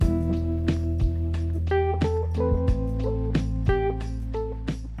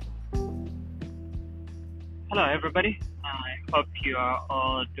Hello, everybody. I hope you are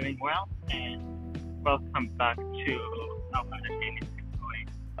all doing well, and welcome back to our daily takeaway.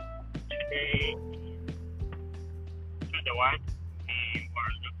 Today, through the word, we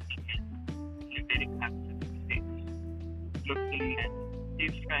were looking at Leviticus 6, looking at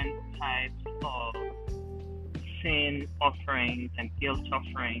different types of sin offerings and guilt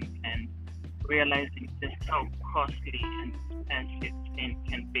offerings, and realizing just how costly and expensive sin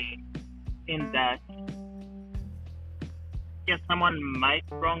can be. In that, yes, someone might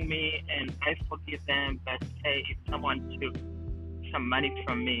wrong me and I forgive them, but say if someone took some money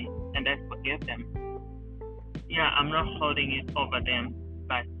from me and I forgive them, yeah, I'm not holding it over them,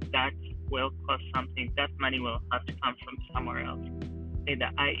 but that will cost something. That money will have to come from somewhere else. Either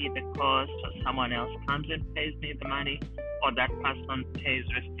I eat the cost, or someone else comes and pays me the money, or that person pays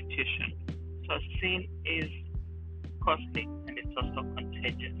restitution. So sin is costly and it's also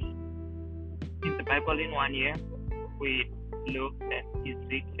contagious. In the Bible, in 1 year, we looked at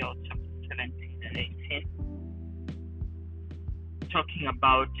Ezekiel chapter 17 and 18, talking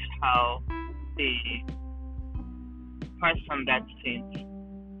about how the person that sins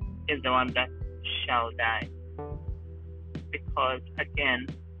is the one that shall die. Because again,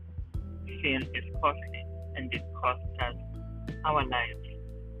 sin is costly and it costs us our lives.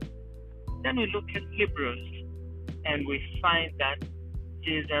 Then we look at Hebrews and we find that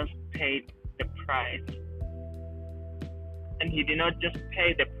Jesus paid the price. And he did not just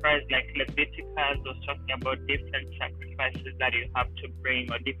pay the price like Leviticus was talking about different sacrifices that you have to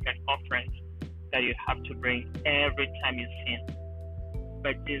bring or different offerings that you have to bring every time you sin.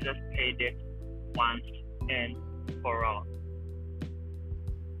 But Jesus paid it once and for all.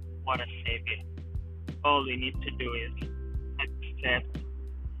 What a Savior. All we need to do is accept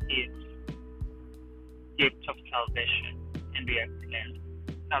His gift of salvation and we are cleansed.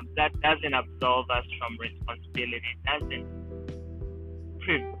 Now, that doesn't absolve us from responsibility. It doesn't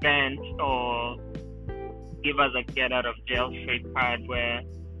prevent or give us a get out of jail free card where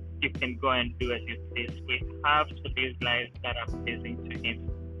you can go and do as you please. We have to live lives that are pleasing to Him,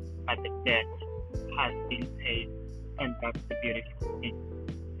 but the debt has been paid, and that's the beautiful thing.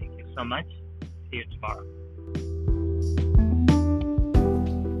 Thank you so much. See you tomorrow.